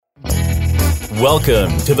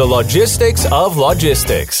Welcome to the Logistics of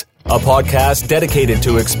Logistics, a podcast dedicated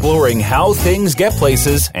to exploring how things get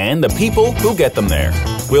places and the people who get them there.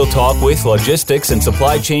 We'll talk with logistics and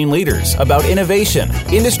supply chain leaders about innovation,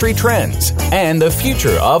 industry trends, and the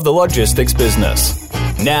future of the logistics business.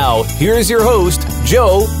 Now, here's your host,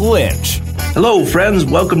 Joe Lynch. Hello, friends.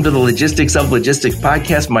 Welcome to the Logistics of Logistics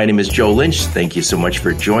podcast. My name is Joe Lynch. Thank you so much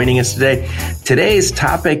for joining us today. Today's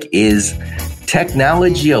topic is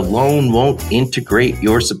technology alone won't integrate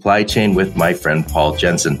your supply chain with my friend, Paul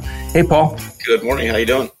Jensen. Hey, Paul. Good morning. How you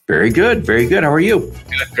doing? Very good. Very good. How are you?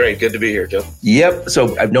 Good. Great. Good to be here, Joe. Yep.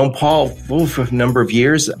 So I've known Paul for a number of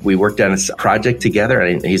years. We worked on a project together,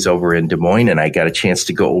 and he's over in Des Moines, and I got a chance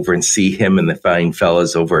to go over and see him and the fine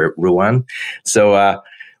fellas over at Rouen. So,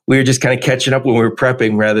 we were just kind of catching up when we were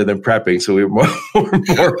prepping rather than prepping. So we were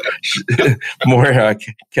more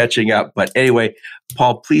catching up. But anyway,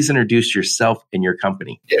 Paul, please introduce yourself and your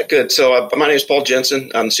company. Yeah, good. So my name is Paul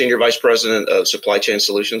Jensen. I'm the Senior Vice President of Supply Chain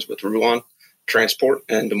Solutions with Rouen Transport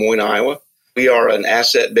in Des Moines, Iowa. We are an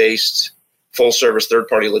asset-based, full-service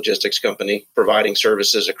third-party logistics company providing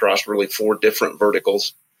services across really 4 different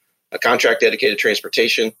verticals: a contract dedicated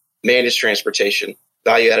transportation, managed transportation,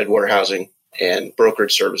 value-added warehousing, and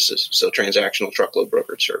brokerage services, so transactional truckload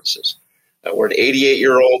brokerage services. We're an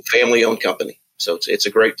 88-year-old family-owned company, so it's a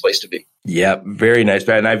great place to be. Yeah, very nice.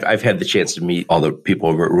 And I've had the chance to meet all the people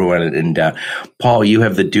over at Rouen. And Paul, you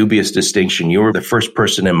have the dubious distinction. You were the first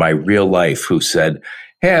person in my real life who said,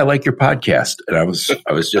 "Hey, I like your podcast." And I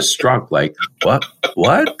was just struck, like, what?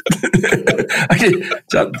 I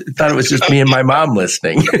thought it was just me and my mom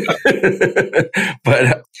listening.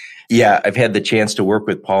 But yeah, I've had the chance to work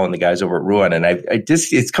with Paul and the guys over at Rouen, and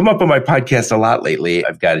it's come up on my podcast a lot lately.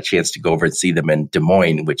 I've got a chance to go over and see them in Des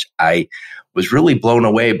Moines, which I was really blown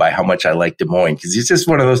away by how much I like Des Moines, because it's just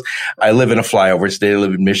one of those. I live in a flyover state. I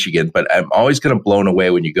live in Michigan, but I'm always kind of blown away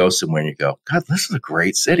when you go somewhere and you go, God, this is a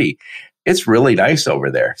great city. It's really nice over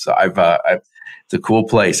there. So it's a cool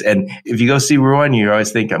place. And if you go see Rouen, you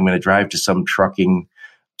always think I'm going to drive to some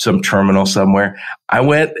terminal somewhere. I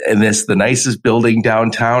went, and the nicest building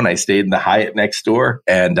downtown. I stayed in the Hyatt next door,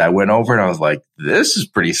 and I went over and I was like, this is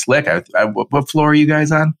pretty slick. What floor are you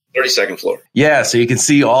guys on? 32nd floor. Yeah, so you can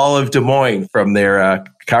see all of Des Moines from their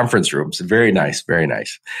conference rooms. Very nice, very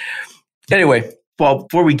nice. Anyway, Paul,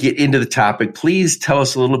 before we get into the topic, please tell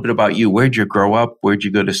us a little bit about you. Where'd you grow up? Where'd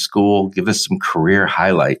you go to school? Give us some career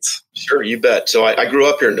highlights. Sure, you bet. So I grew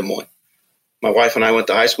up here in Des Moines. My wife and I went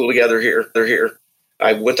to high school together here. They're here.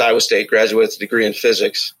 I went to Iowa State, graduated with a degree in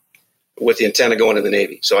physics with the intent of going to the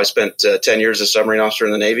Navy. So I spent 10 years as a submarine officer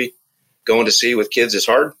in the Navy. Going to sea with kids is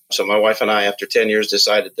hard. So my wife and I, after 10 years,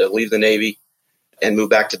 decided to leave the Navy and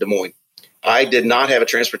move back to Des Moines. I did not have a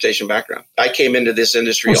transportation background. I came into this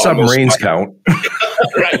industry. Well, submarines count.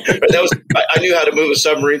 Right. I knew how to move a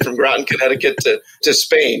submarine from Groton, Connecticut to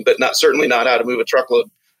Spain, but certainly not how to move a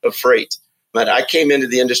truckload of freight. But I came into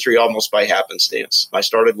the industry almost by happenstance. I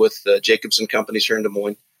started with Jacobsen Companies here in Des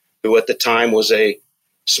Moines, who at the time was a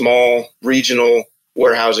small regional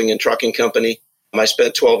warehousing and trucking company. I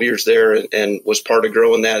spent 12 years there and was part of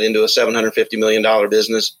growing that into a $750 million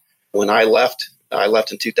business. When I left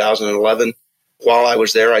in 2011. While I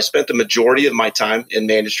was there, I spent the majority of my time in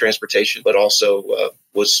managed transportation, but also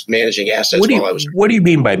was managing assets while I was there. What do you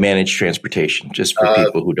mean by managed transportation, just for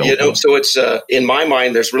people who don't know? So it's, in my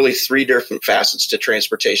mind, there's really 3 different facets to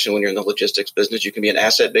transportation when you're in the logistics business. You can be an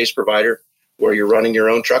asset-based provider where you're running your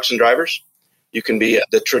own trucks and drivers. You can be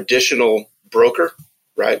the traditional broker,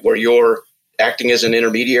 right, where you're acting as an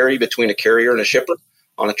intermediary between a carrier and a shipper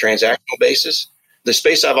on a transactional basis. The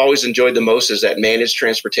space I've always enjoyed the most is that managed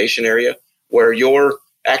transportation area, where you're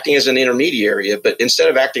acting as an intermediary, but instead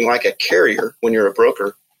of acting like a carrier when you're a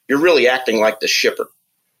broker, you're really acting like the shipper.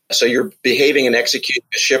 So you're behaving and executing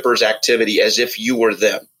a shipper's activity as if you were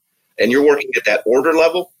them. And you're working at that order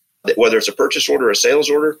level, whether it's a purchase order or a sales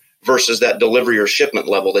order, versus that delivery or shipment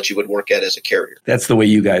level that you would work at as a carrier. That's the way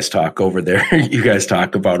you guys talk over there. You guys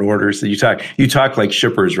talk about orders. You talk like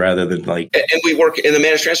shippers rather than like. And we work in the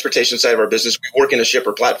managed transportation side of our business. We work in a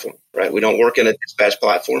shipper platform, right? We don't work in a dispatch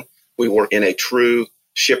platform. We work in a true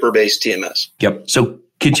shipper-based TMS. Yep. So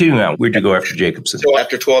continuing on, where'd you go after Jacobsen? So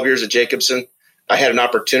after 12 years at Jacobsen, I had an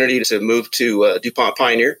opportunity to move to DuPont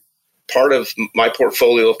Pioneer. Part of my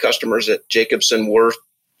portfolio of customers at Jacobsen were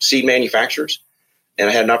seed manufacturers. And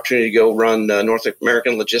I had an opportunity to go run North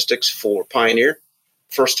American logistics for Pioneer.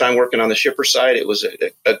 First time working on the shipper side. It was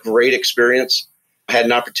a great experience. I had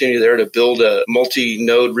an opportunity there to build a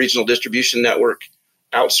multi-node regional distribution network,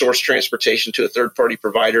 outsource transportation to a third-party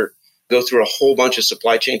provider, go through a whole bunch of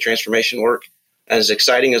supply chain transformation work. And as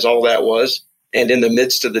exciting as all that was, And in the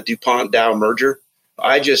midst of the DuPont Dow merger,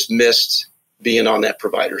 I just missed being on that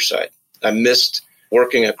provider side. I missed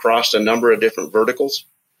working across a number of different verticals,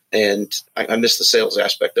 and I missed the sales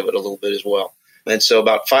aspect of it a little bit as well. And so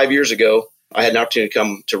about 5 years ago, I had an opportunity to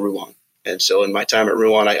come to Ruan. And so in my time at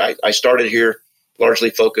Ruan, I started here largely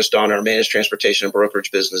focused on our managed transportation and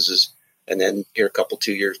brokerage businesses. And then here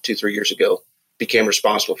 3 years ago, became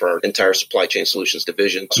responsible for our entire supply chain solutions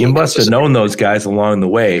division. So you must have known those guys along the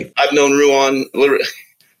way. I've known Ruan literally.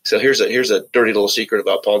 So here's a dirty little secret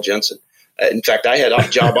about Paul Jensen. In fact, I had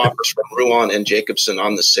job offers from Ruan and Jacobson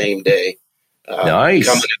on the same day. Nice.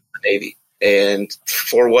 Coming into the Navy. And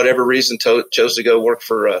for whatever reason, chose to go work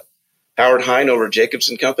for Howard Hine over at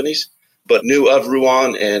Jacobson Companies, but knew of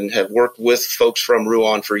Ruan and have worked with folks from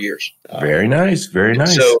Ruan for years. Very nice. Very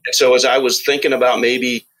nice. So as I was thinking about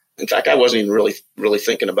maybe, in fact, I wasn't even really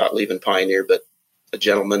thinking about leaving Pioneer, but a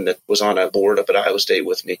gentleman that was on a board up at Iowa State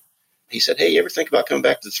with me, he said, "Hey, you ever think about coming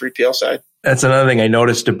back to the 3PL side?" That's another thing I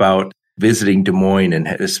noticed about visiting Des Moines and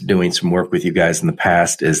doing some work with you guys in the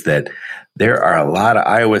past is that there are a lot of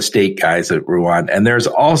Iowa State guys at Ruan, and there's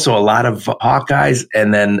also a lot of Hawkeyes.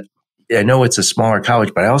 And then I know it's a smaller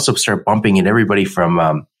college, but I also start bumping into everybody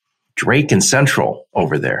from Drake and Central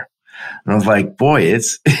over there. And I was like, boy,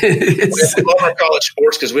 it's we love our college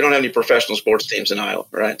sports because we don't have any professional sports teams in Iowa,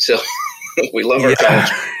 right? So we love our college.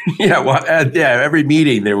 Yeah, well, every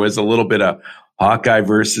meeting there was a little bit of Hawkeye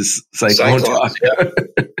versus Cyclone talk. Yeah.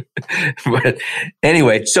 But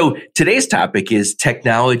anyway, so today's topic is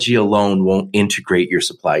technology alone won't integrate your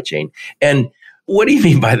supply chain. And what do you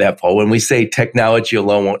mean by that, Paul, when we say technology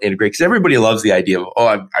alone won't integrate? Because everybody loves the idea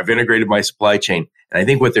of, I've integrated my supply chain. And I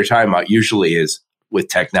think what they're talking about usually is with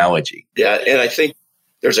technology. Yeah, and I think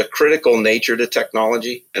there's a critical nature to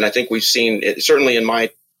technology. And I think we've seen it, certainly in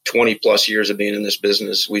my 20 plus years of being in this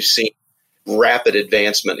business, we've seen rapid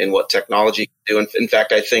advancement in what technology can do. And in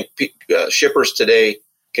fact, I think shippers today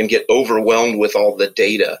can get overwhelmed with all the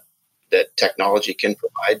data that technology can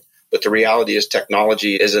provide. But the reality is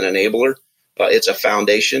technology is an enabler. It's a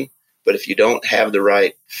foundation. But if you don't have the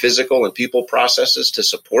right physical and people processes to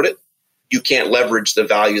support it, you can't leverage the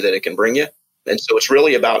value that it can bring you. And so it's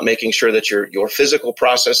really about making sure that your physical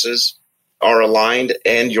processes are aligned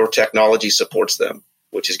and your technology supports them,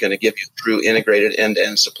 which is going to give you a true integrated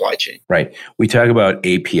end-to-end supply chain. Right. We talk about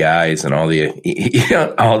APIs and all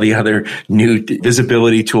the other new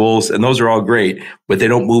visibility tools, and those are all great, but they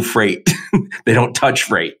don't move freight. They don't touch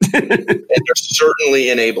freight. And they're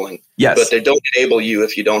certainly enabling. Yes. But they don't enable you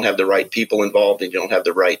if you don't have the right people involved and you don't have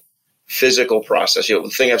the right physical process.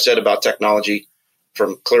 The thing I've said about technology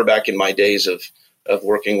from clear back in my days of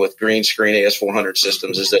working with green screen AS400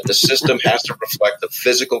 systems is that the system has to reflect the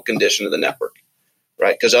physical condition of the network.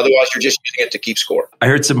 Right, because otherwise you're just using it to keep score. I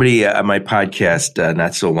heard somebody on my podcast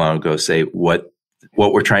not so long ago say what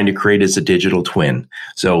we're trying to create is a digital twin.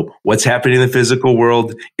 So what's happening in the physical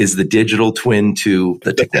world is the digital twin to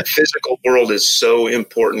the technology. The physical world is so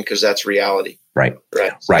important because that's reality. Right. So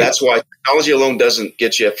that's why technology alone doesn't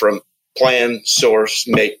get you from plan, source,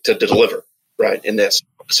 make to deliver. Right, and that's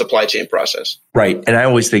supply chain process. Right. And I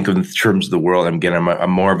always think in terms of the world,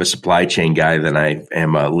 I'm more of a supply chain guy than I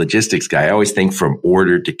am a logistics guy. I always think from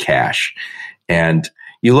order to cash. And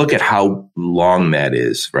you look at how long that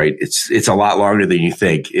is, right? It's a lot longer than you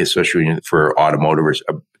think, especially for automotive or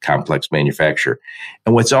a complex manufacturer.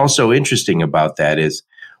 And what's also interesting about that is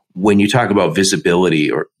when you talk about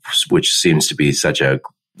visibility, which seems to be such an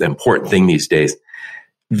important thing these days,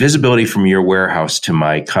 visibility from your warehouse to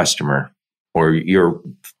my customer or your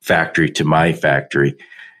factory to my factory,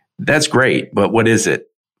 that's great. But what is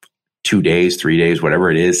it? 2 days, 3 days,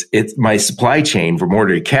 whatever it is. It's my supply chain from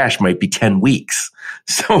order to cash might be 10 weeks.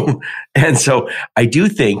 So I do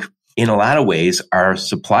think in a lot of ways, our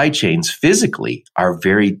supply chains physically are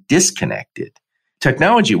very disconnected.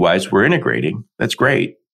 Technology wise, we're integrating. That's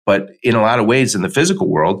great. But in a lot of ways in the physical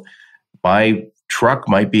world, my truck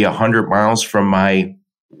might be 100 miles from my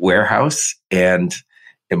warehouse, and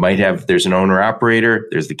it might have, there's an owner operator,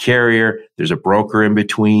 there's the carrier, there's a broker in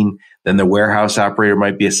between, then the warehouse operator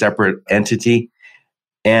might be a separate entity.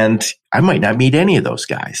 And I might not meet any of those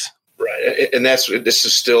guys. Right. And this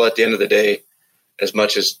is still at the end of the day, as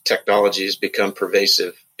much as technology has become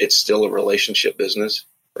pervasive, it's still a relationship business,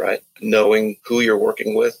 right? Knowing who you're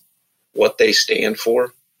working with, what they stand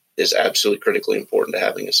for is absolutely critically important to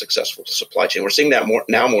having a successful supply chain. We're seeing that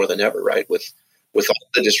more than ever, right? With all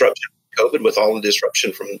the disruption, COVID, with all the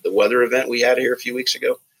disruption from the weather event we had here a few weeks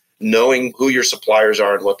ago. knowing who your suppliers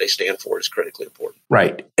are and what they stand for is critically important.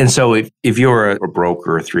 Right. And so if you're a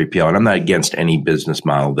broker or 3PL, and I'm not against any business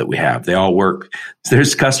model that we have, they all work.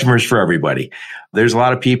 There's customers for everybody. There's a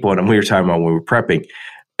lot of people, and we were talking about when we were prepping,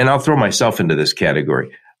 and I'll throw myself into this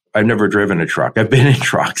category. I've never driven a truck. I've been in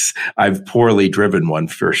trucks. I've poorly driven one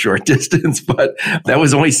for a short distance, but that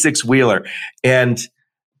was only 6-wheeler. And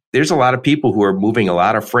there's a lot of people who are moving a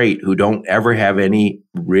lot of freight who don't ever have any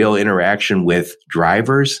real interaction with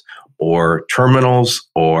drivers or terminals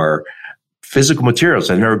or physical materials.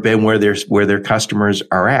 I've never been where their customers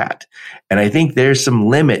are at. And I think there's some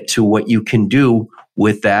limit to what you can do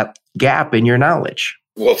with that gap in your knowledge.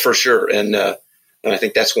 Well, for sure. And I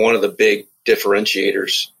think that's one of the big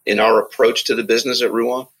differentiators in our approach to the business at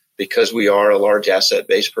Ruan, because we are a large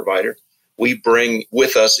asset-based provider. We bring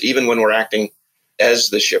with us, even when we're acting as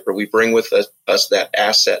the shipper, we bring with us that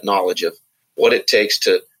asset knowledge of what it takes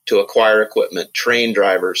to acquire equipment, train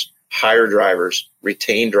drivers, hire drivers,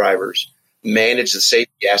 retain drivers, manage the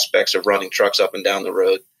safety aspects of running trucks up and down the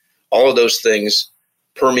road. All of those things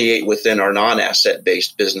permeate within our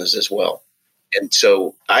non-asset-based business as well. And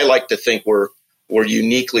so I like to think we're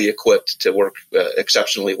uniquely equipped to work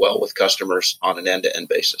exceptionally well with customers on an end-to-end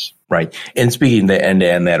basis. Right. And speaking of the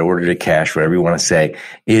end-to-end, that order to cash, whatever you want to say,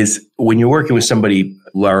 is when you're working with somebody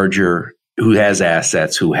larger who has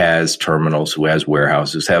assets, who has terminals, who has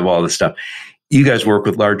warehouses, have all this stuff. You guys work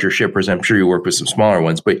with larger shippers. I'm sure you work with some smaller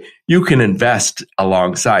ones, but you can invest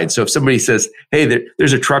alongside. So if somebody says, hey,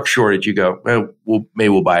 there's a truck shortage, you go, well, maybe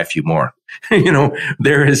we'll buy a few more.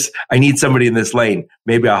 I need somebody in this lane.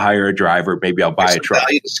 Maybe I'll hire a driver. Maybe I'll buy a truck.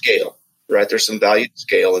 Value to scale, right? There's some value to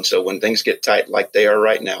scale. And so when things get tight like they are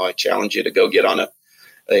right now, I challenge you to go get on a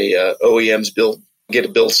OEM's get a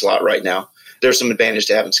build slot right now. There's some advantage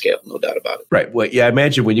to having scale, no doubt about it. Right. Well, yeah, I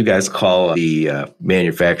imagine when you guys call the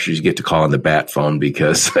manufacturers, you get to call on the bat phone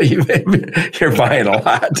because you're buying a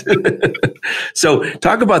lot. So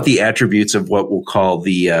talk about the attributes of what we'll call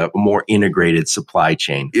the more integrated supply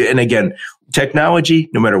chain. And again, technology,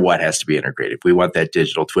 no matter what, has to be integrated. We want that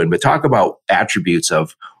digital twin. But talk about attributes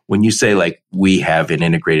of when you say, like, we have an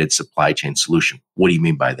integrated supply chain solution. What do you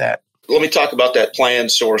mean by that? Let me talk about that plan,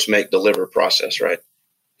 source, make, deliver process, right?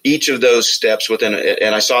 Each of those steps within,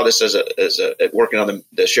 and I saw this as working on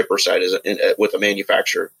the shipper side with a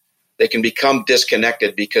manufacturer, they can become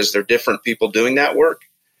disconnected because they're different people doing that work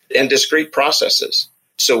and discrete processes.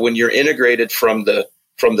 So when you're integrated from the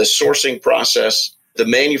sourcing process, the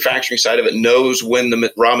manufacturing side of it knows when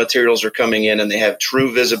the raw materials are coming in, and they have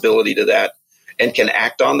true visibility to that and can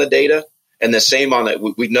act on the data. And the same on that,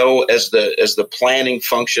 we know as the planning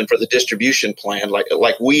function for the distribution plan,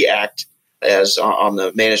 like we act as on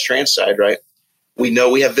the managed trans side, right? We know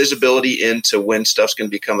we have visibility into when stuff's going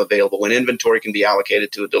to become available, when inventory can be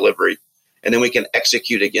allocated to a delivery, and then we can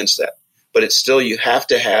execute against that. But it's still, you have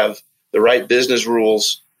to have the right business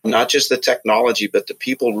rules, not just the technology, but the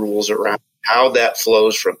people rules around how that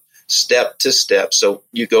flows from step to step. So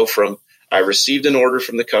you go from, I received an order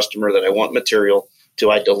from the customer that I want material, to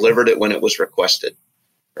I delivered it when it was requested,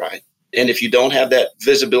 right? And if you don't have that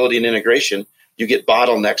visibility and integration, you get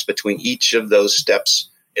bottlenecks between each of those steps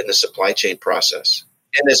in the supply chain process.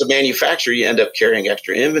 And as a manufacturer, you end up carrying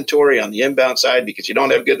extra inventory on the inbound side because you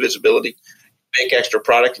don't have good visibility. You make extra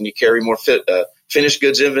product and you carry more finished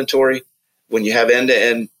goods inventory. When you have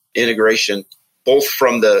end-to-end integration, both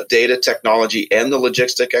from the data technology and the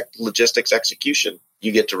logistics execution,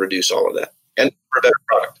 you get to reduce all of that and for a better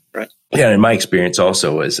product, right? Yeah, in my experience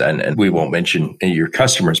also is, and we won't mention your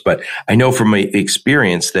customers, but I know from my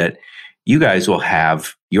experience that you guys will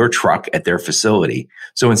have your truck at their facility.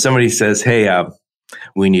 So when somebody says, hey,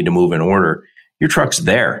 we need to move an order, your truck's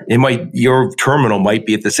there. Your terminal might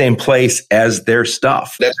be at the same place as their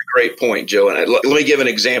stuff. That's a great point, Joe. And let me give an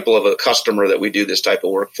example of a customer that we do this type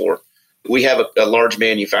of work for. We have a large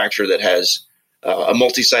manufacturer that has a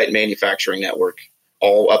multi-site manufacturing network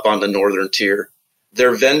all up on the northern tier.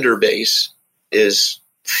 Their vendor base is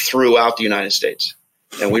throughout the United States.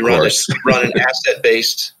 And we run an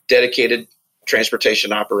asset-based, dedicated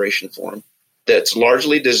transportation operation for them that's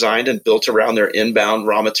largely designed and built around their inbound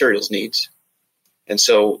raw materials needs. And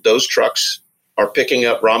so those trucks are picking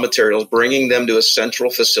up raw materials, bringing them to a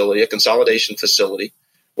central facility, a consolidation facility,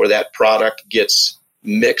 where that product gets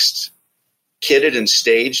mixed, kitted, and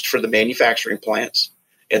staged for the manufacturing plants.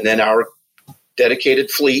 And then our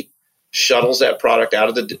dedicated fleet shuttles that product out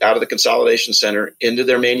of the consolidation center into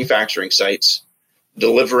their manufacturing sites,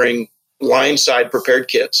 delivering line-side prepared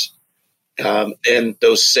kits. And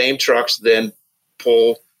those same trucks then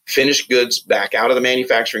pull finished goods back out of the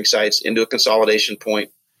manufacturing sites into a consolidation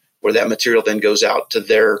point where that material then goes out to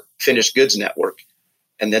their finished goods network.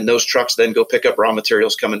 And then those trucks then go pick up raw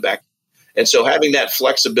materials coming back. And so having that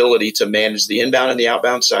flexibility to manage the inbound and the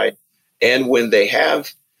outbound side, and when they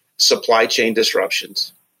have supply chain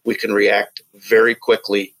disruptions, we can react very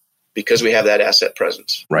quickly because we have that asset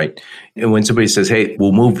presence. Right. And when somebody says, hey,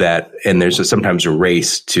 we'll move that, and there's sometimes a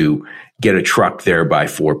race to get a truck there by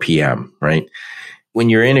 4 p.m., right? When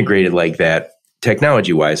you're integrated like that,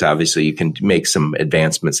 technology-wise, obviously, you can make some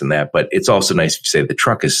advancements in that, but it's also nice to say the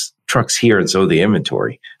truck's here, and so the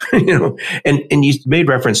inventory. And you made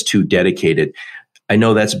reference to dedicated. I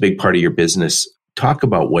know that's a big part of your business. Talk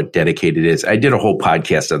about what dedicated is. I did a whole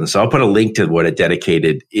podcast on this, so I'll put a link to what a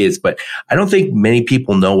dedicated is, but I don't think many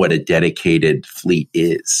people know what a dedicated fleet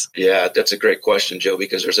is. Yeah, that's a great question, Joe,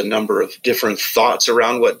 because there's a number of different thoughts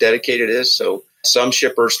around what dedicated is. So some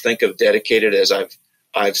shippers think of dedicated as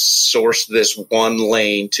I've sourced this one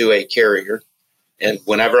lane to a carrier, and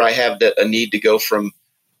whenever I have a need to go from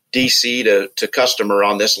DC to customer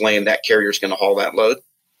on this lane, that carrier is going to haul that load.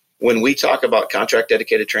 When we talk about contract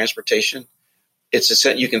dedicated transportation,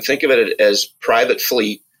 you can think of it as private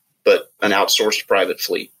fleet, but an outsourced private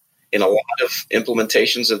fleet. In a lot of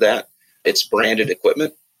implementations of that, it's branded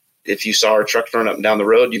equipment. If you saw our trucks run up and down the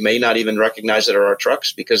road, you may not even recognize that are our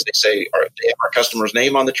trucks because they have our customer's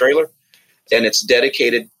name on the trailer. And it's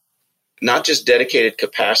dedicated, not just dedicated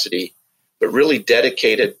capacity, but really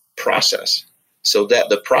dedicated process. So that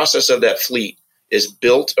the process of that fleet is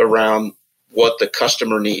built around what the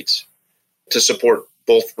customer needs to support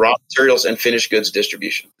both raw materials and finished goods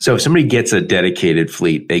distribution. So if somebody gets a dedicated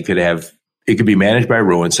fleet, it could be managed by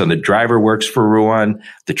Ruan. So the driver works for Ruan,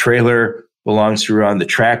 the trailer belongs to Ruan, the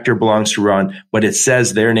tractor belongs to Ruan, but it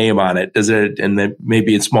says their name on it. Does it? And then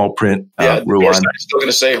maybe in small print, Ruan. I'm still going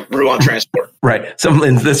to say Ruan Transport. Right. Some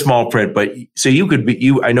in the small print, but so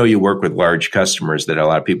I know you work with large customers that a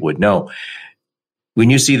lot of people would know. When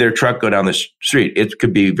you see their truck go down the street, it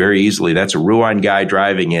could be very easily, that's a Ruan guy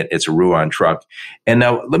driving it. It's a Ruan truck. And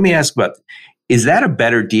now let me ask is that a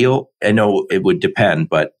better deal? I know it would depend,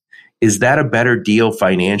 but is that a better deal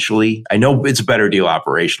financially? I know it's a better deal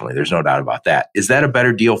operationally. There's no doubt about that. Is that a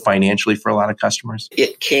better deal financially for a lot of customers?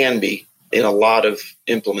 It can be in a lot of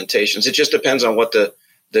implementations. It just depends on what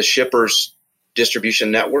the shipper's distribution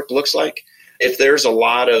network looks like. If there's a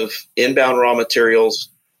lot of inbound raw materials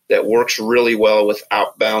that works really well with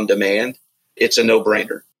outbound demand, it's a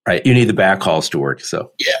no-brainer. Right. You need the backhauls to work.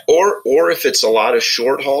 So yeah. Or if it's a lot of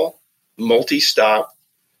short haul, multi-stop,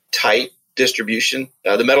 tight distribution,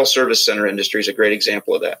 the metal service center industry is a great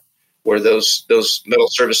example of that, where those metal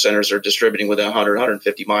service centers are distributing within 100,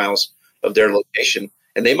 150 miles of their location,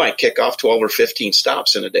 and they might kick off 12 or 15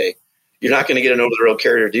 stops in a day. You're not going to get an over-the-road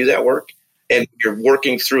carrier to do that work, and you're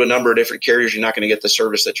working through a number of different carriers. You're not going to get the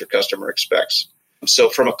service that your customer expects. So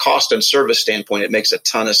from a cost and service standpoint, it makes a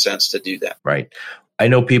ton of sense to do that. Right. I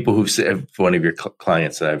know people who've said, one of your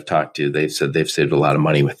clients that I've talked to, they've said they've saved a lot of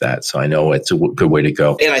money with that. So I know it's a good way to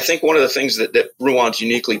go. And I think one of the things that Ruan's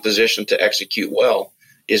uniquely positioned to execute well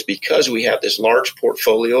is because we have this large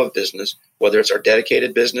portfolio of business, whether it's our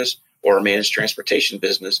dedicated business or our managed transportation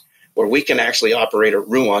business, where we can actually operate a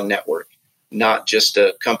Ruan network, not just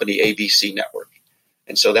a company ABC network.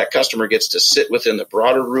 And so that customer gets to sit within the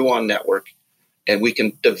broader Ruan network, and we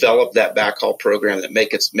can develop that backhaul program that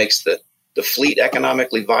makes the fleet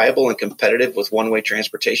economically viable and competitive with one-way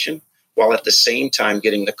transportation, while at the same time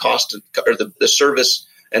getting the cost or the service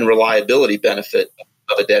and reliability benefit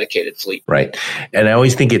of a dedicated fleet. Right. And I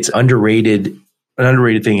always think it's underrated. An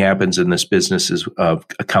underrated thing happens in this business is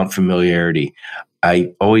account familiarity.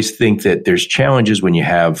 I always think that there's challenges when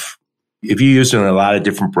if you use a lot of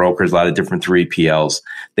different brokers, a lot of different 3PLs,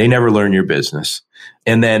 they never learn your business.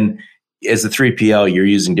 And then as a 3PL, you're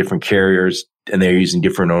using different carriers and they're using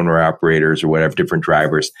different owner operators or whatever, different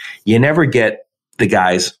drivers. You never get the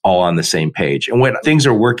guys all on the same page. And when things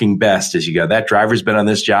are working best is you go, that driver's been on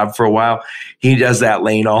this job for a while. He does that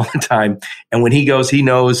lane all the time. And when he goes, he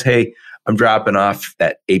knows, hey, I'm dropping off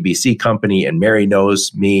that ABC company, and Mary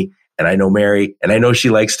knows me and I know Mary, and I know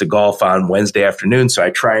she likes to golf on Wednesday afternoon. So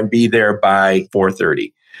I try and be there by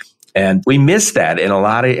 4:30. And we miss that in a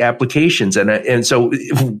lot of applications. And so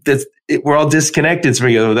we're all disconnected. So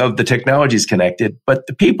the technology is connected, but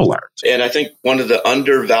the people aren't. And I think one of the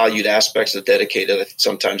undervalued aspects of dedicated,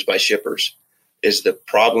 sometimes by shippers, is the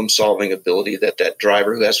problem-solving ability that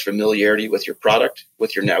driver who has familiarity with your product,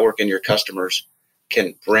 with your network, and your customers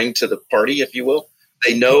can bring to the party, if you will.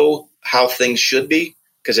 They know how things should be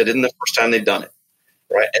because it isn't the first time they've done it,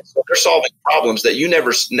 right? And so they're solving problems that you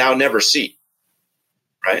never see.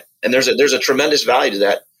 Right. And there's a tremendous value to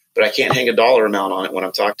that, but I can't hang a dollar amount on it when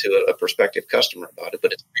I'm talking to a prospective customer about it.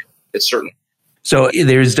 But it's certain. So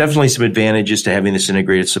there's definitely some advantages to having this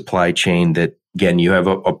integrated supply chain that, again, you have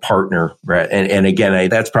a partner, right? And again,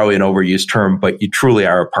 that's probably an overused term, but you truly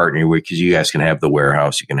are a partner because you guys can have the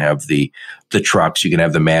warehouse, you can have the trucks, you can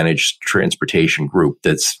have the managed transportation group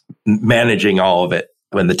that's managing all of it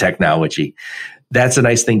and the technology. That's a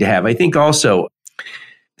nice thing to have. I think also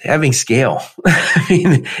having scale. I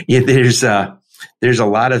mean, there's a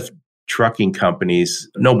lot of trucking companies.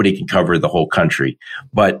 Nobody can cover the whole country,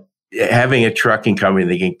 but having a trucking company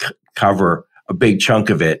that can cover a big chunk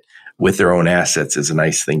of it with their own assets is a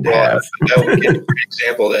nice thing to have. That would be a great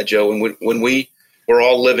example of that, Joe. When we were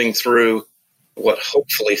all living through what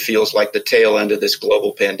hopefully feels like the tail end of this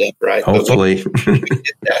global pandemic, right? Hopefully. We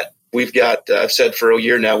did that. We've got, I've said for a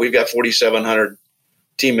year now, we've got 4,700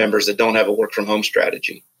 team members that don't have a work from home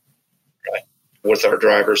strategy, right? With our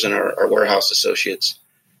drivers and our warehouse associates.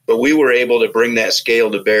 But we were able to bring that scale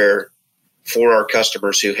to bear for our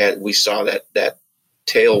customers we saw that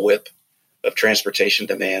tail whip of transportation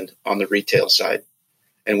demand on the retail side.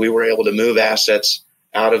 And we were able to move assets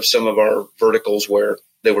out of some of our verticals where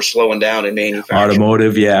they were slowing down in manufacturing.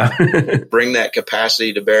 Automotive, yeah. Bring that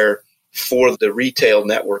capacity to bear for the retail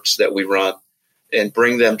networks that we run and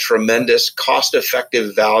bring them tremendous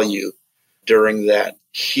cost-effective value during that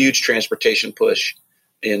huge transportation push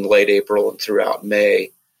in late April and throughout May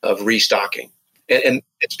of restocking. And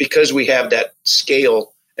it's because we have that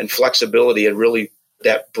scale and flexibility and really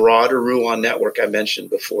that broader Ruan network I mentioned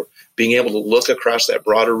before, being able to look across that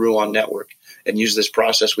broader Ruan network and use this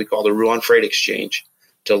process we call the Ruan Freight Exchange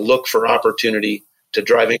to look for opportunity to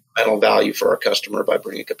drive incremental value for our customer by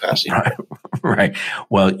bringing capacity. Right.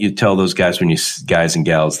 Well, you tell those guys guys and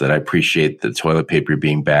gals that I appreciate the toilet paper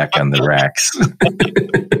being back on the racks.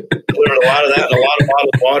 Delivered a lot of that, and a lot of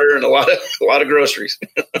bottled water, and a lot of groceries.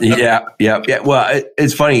 Yeah. Well,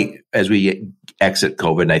 it's funny as we exit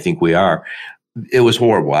COVID, and I think we are. It was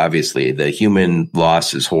horrible. Obviously, the human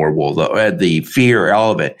loss is horrible. The fear,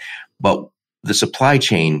 all of it, but the supply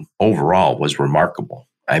chain overall was remarkable.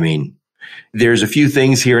 I mean, there's a few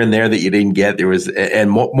things here and there that you didn't get. There was, and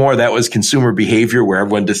more that was consumer behavior where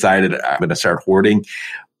everyone decided I'm going to start hoarding,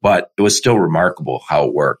 but it was still remarkable how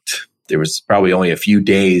it worked. There was probably only a few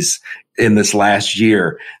days in this last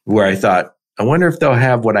year where I thought, I wonder if they'll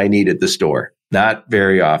have what I need at the store. Not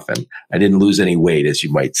very often. I didn't lose any weight, as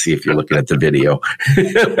you might see if you're looking at the video.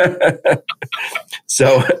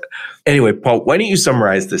 So anyway, Paul, why don't you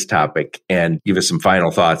summarize this topic and give us some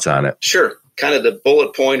final thoughts on it? Sure. Kind of the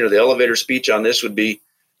bullet point or the elevator speech on this would be,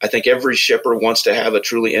 I think every shipper wants to have a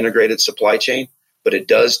truly integrated supply chain, but it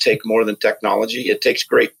does take more than technology. It takes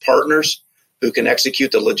great partners who can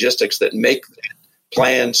execute the logistics that make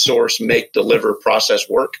plan, source, make, deliver, process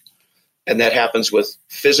work. And that happens with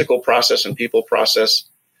physical process and people process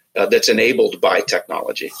that's enabled by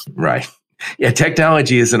technology. Right. Yeah,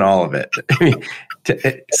 technology isn't all of it. I mean,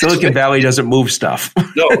 Silicon Valley doesn't move stuff.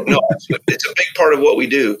 No, it's a big part of what we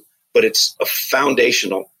do, but it's a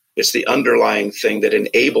foundational. It's the underlying thing that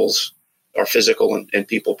enables our physical and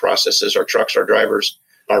people processes, our trucks, our drivers,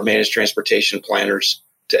 our managed transportation planners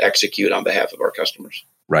to execute on behalf of our customers.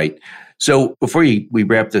 Right. So before we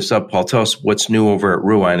wrap this up, Paul, tell us what's new over at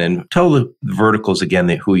Ruan and tell the verticals again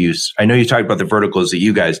that who you, I know you talked about the verticals that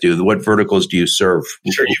you guys do. What verticals do you serve?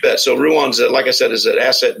 Sure, you bet. So Ruan's, like I said, is an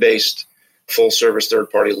asset-based full-service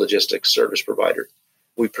third-party logistics service provider.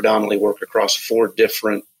 We predominantly work across 4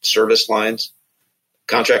 different service lines: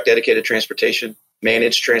 contract dedicated transportation,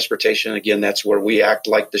 managed transportation. Again, that's where we act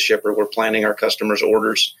like the shipper. We're planning our customers'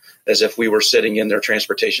 orders as if we were sitting in their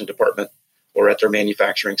transportation department or at their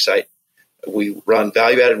manufacturing site. We run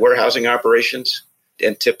value-added warehousing operations,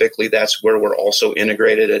 and typically that's where we're also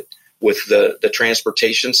integrated with the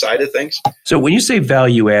transportation side of things. So when you say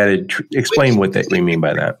value-added, explain what we mean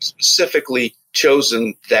by that. Specifically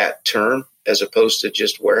chosen that term as opposed to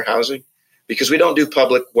just warehousing, because we don't do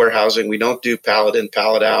public warehousing. We don't do pallet in,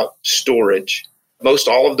 pallet out storage. Most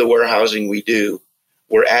all of the warehousing we do,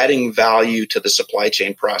 we're adding value to the supply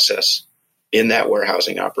chain process in that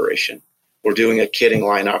warehousing operation. We're doing a kitting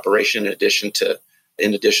line operation in addition to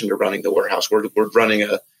running the warehouse. We're running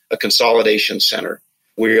a consolidation center.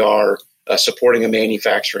 We are supporting a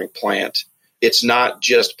manufacturing plant. It's not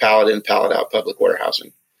just pallet in, pallet out public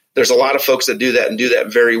warehousing. There's a lot of folks that do that and do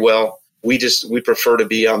that very well. We prefer to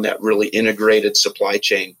be on that really integrated supply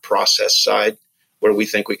chain process side where we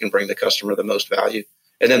think we can bring the customer the most value.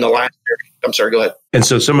 And then the last area, I'm sorry, go ahead. And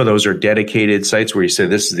so some of those are dedicated sites where you say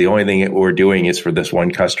this is the only thing that we're doing is for this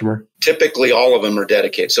one customer? Typically, all of them are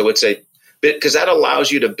dedicated. So it's because that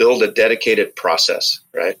allows you to build a dedicated process,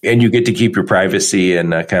 right? And you get to keep your privacy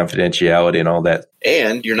and confidentiality and all that.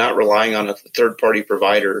 And you're not relying on a third-party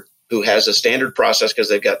provider who has a standard process because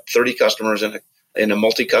they've got 30 customers in a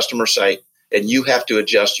multi-customer site, and you have to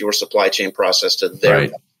adjust your supply chain process to their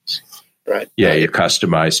needs, right? Yeah, you're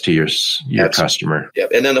customized to your customer. Yeah,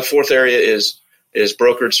 and then the fourth area is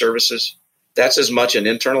brokerage services. That's as much an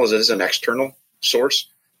internal as it is an external source.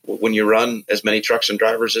 When you run as many trucks and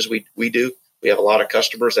drivers as we do, we have a lot of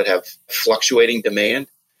customers that have fluctuating demand.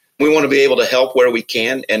 We want to be able to help where we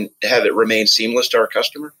can and have it remain seamless to our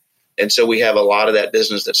customer. And so we have a lot of that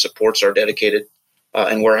business that supports our dedicated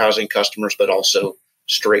and warehousing customers, but also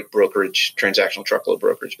straight brokerage, transactional truckload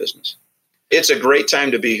brokerage business. It's a great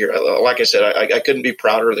time to be here. Like I said, I couldn't be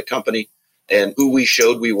prouder of the company and who we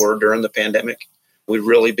showed we were during the pandemic. We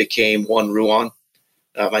really became one Ruan.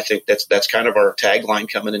 I think that's kind of our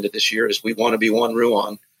tagline coming into this year is we want to be one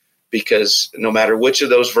Ruan, because no matter which of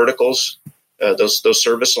those verticals, those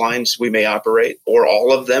service lines we may operate, or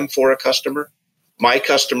all of them for a customer, my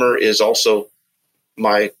customer is also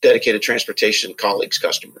my dedicated transportation colleague's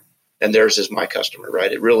customer, and theirs is my customer,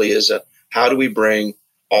 right? It really is how do we bring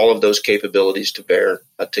all of those capabilities to bear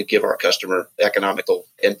to give our customer economical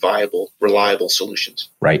and viable, reliable solutions.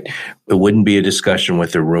 Right. It wouldn't be a discussion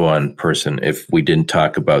with a Ruan person if we didn't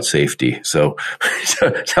talk about safety. So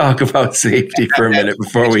talk about safety for a minute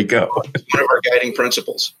before we go. One of our guiding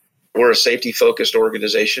principles. We're a safety-focused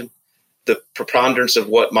organization. The preponderance of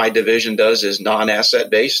what my division does is non-asset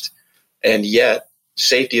based, and yet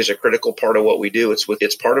safety is a critical part of what we do.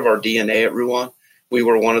 It's part of our DNA at Ruan. We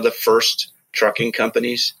were one of the first trucking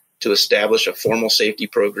companies to establish a formal safety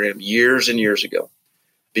program years and years ago.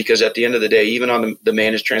 Because at the end of the day, even on the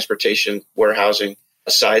managed transportation, warehousing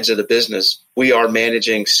sides of the business, we are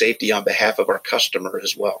managing safety on behalf of our customer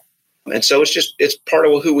as well. And so it's part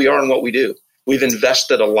of who we are and what we do. We've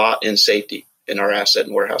invested a lot in safety in our asset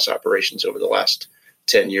and warehouse operations over the last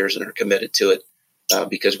 10 years and are committed to it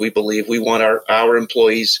because we believe we want our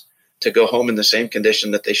employees to go home in the same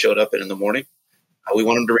condition that they showed up in the morning. We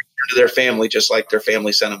want them to return to their family just like their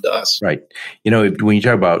family sent them to us. Right. When you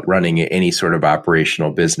talk about running any sort of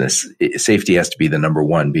operational business, safety has to be the number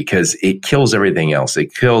one because it kills everything else.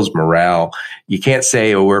 It kills morale. You can't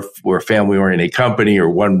say, we're a family-oriented company or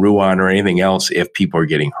one Ruan or anything else if people are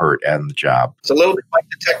getting hurt on the job. It's a little bit like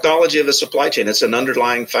the technology of the supply chain. It's an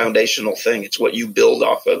underlying foundational thing. It's what you build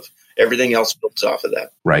off of. Everything else builds off of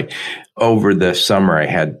that. Right. Over the summer, I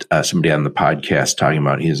had somebody on the podcast talking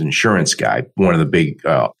about his insurance guy, one of the big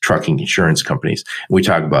trucking insurance companies. We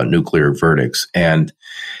talk about nuclear verdicts. And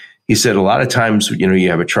he said a lot of times, you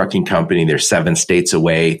have a trucking company, they're 7 states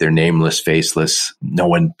away, they're nameless, faceless.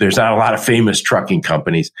 There's not a lot of famous trucking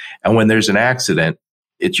companies. And when there's an accident,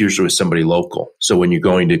 it's usually with somebody local. So when you're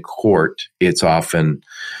going to court, it's often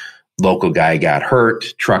local guy got hurt,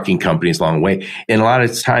 trucking companies along the way. And a lot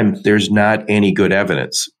of times there's not any good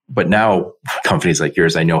evidence. But now companies like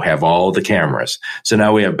yours, I know, have all the cameras. So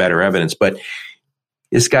now we have better evidence. But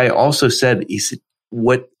this guy also said, he said,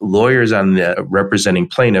 what lawyers on the representing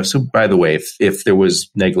plaintiffs, so by the way, if there was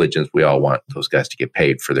negligence, we all want those guys to get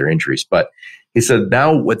paid for their injuries. But he said,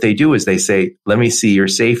 now what they do is they say, let me see your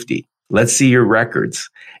safety. Let's see your records.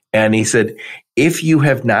 And he said, if you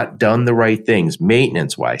have not done the right things,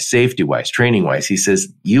 maintenance-wise, safety-wise, training-wise, he says,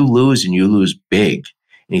 you lose and you lose big.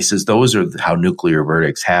 And he says, those are how nuclear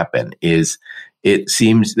verdicts happen, is it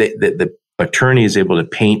seems that the attorney is able to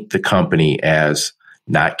paint the company as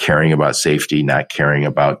not caring about safety, not caring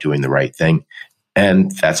about doing the right thing.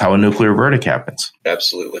 And that's how a nuclear verdict happens.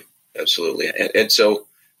 Absolutely. Absolutely. And so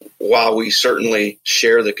while we certainly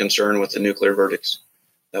share the concern with the nuclear verdicts,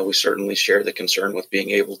 we certainly share the concern with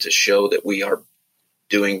being able to show that we are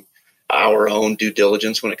doing our own due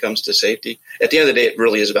diligence when it comes to safety. At the end of the day, it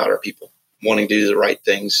really is about our people wanting to do the right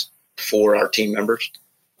things for our team members.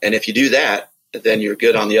 And if you do that, then you're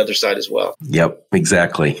good on the other side as well. Yep,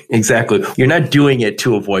 exactly. You're not doing it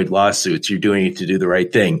to avoid lawsuits. You're doing it to do the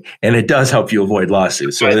right thing. And it does help you avoid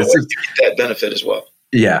lawsuits. So you get that benefit as well.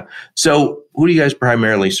 Yeah. So who do you guys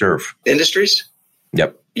primarily serve? Industries?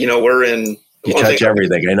 Yep. We're in... You touch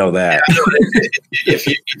everything. I know that. Yeah, if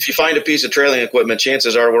you find a piece of trailing equipment,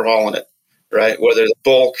 chances are we're hauling it, right? Whether it's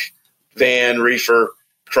bulk, van, reefer,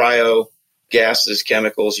 cryo, gases,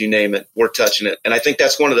 chemicals, you name it, we're touching it. And I think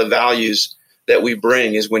that's one of the values that we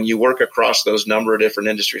bring is when you work across those number of different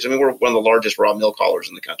industries. I mean, we're one of the largest raw milk haulers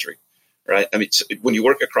in the country, right? I mean, when you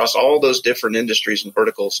work across all those different industries and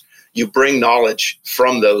verticals, you bring knowledge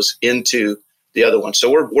from those into the other ones.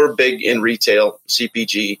 So we're big in retail,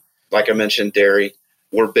 CPG. Like I mentioned, dairy.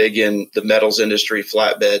 We're big in the metals industry,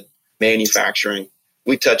 flatbed, manufacturing.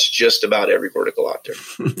 we touch just about every vertical out there.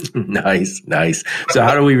 Nice. So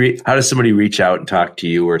how does somebody reach out and talk to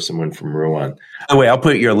you or someone from Ruan? By the way, I'll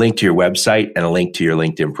put your link to your website and a link to your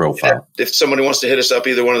LinkedIn profile. Yeah. If somebody wants to hit us up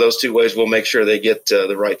either one of those two ways, we'll make sure they get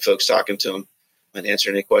the right folks talking to them and answer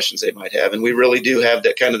any questions they might have. And we really do have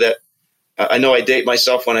that kind of that. I know I date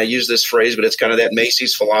myself when I use this phrase, but it's kind of that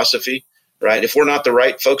Macy's philosophy, right? If we're not the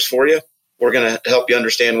right folks for you, we're going to help you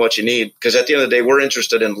understand what you need. Because at the end of the day, we're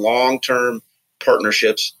interested in long-term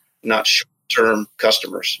partnerships, not short-term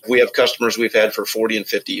customers. We have customers we've had for 40 and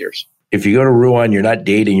 50 years. If you go to Ruan, you're not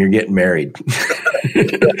dating, you're getting married.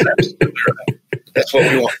 That's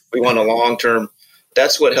what we want. We want a long-term.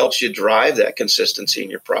 That's what helps you drive that consistency in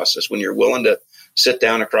your process when you're willing to sit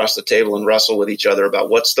down across the table and wrestle with each other about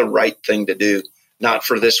what's the right thing to do, not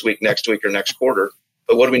for this week, next week, or next quarter,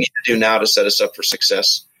 but what do we need to do now to set us up for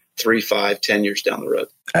success 3, 5, 10 years down the road.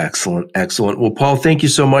 Excellent. Well, Paul, thank you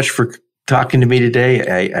so much for talking to me today.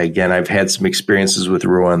 Again, I've had some experiences with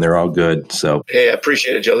Ruan. They're all good. So, hey, I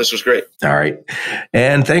appreciate it, Joe. This was great. All right.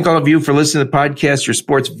 And thank all of you for listening to the podcast. Your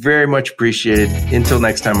support's very much appreciated. Until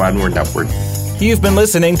next time, onward and upward. You've been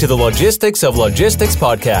listening to the Logistics of Logistics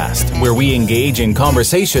podcast, where we engage in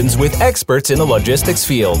conversations with experts in the logistics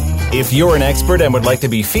field. If you're an expert and would like to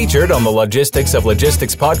be featured on the Logistics of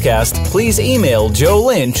Logistics podcast, please email Joe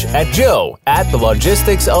Lynch at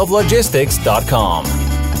joe@thelogisticsoflogistics.com.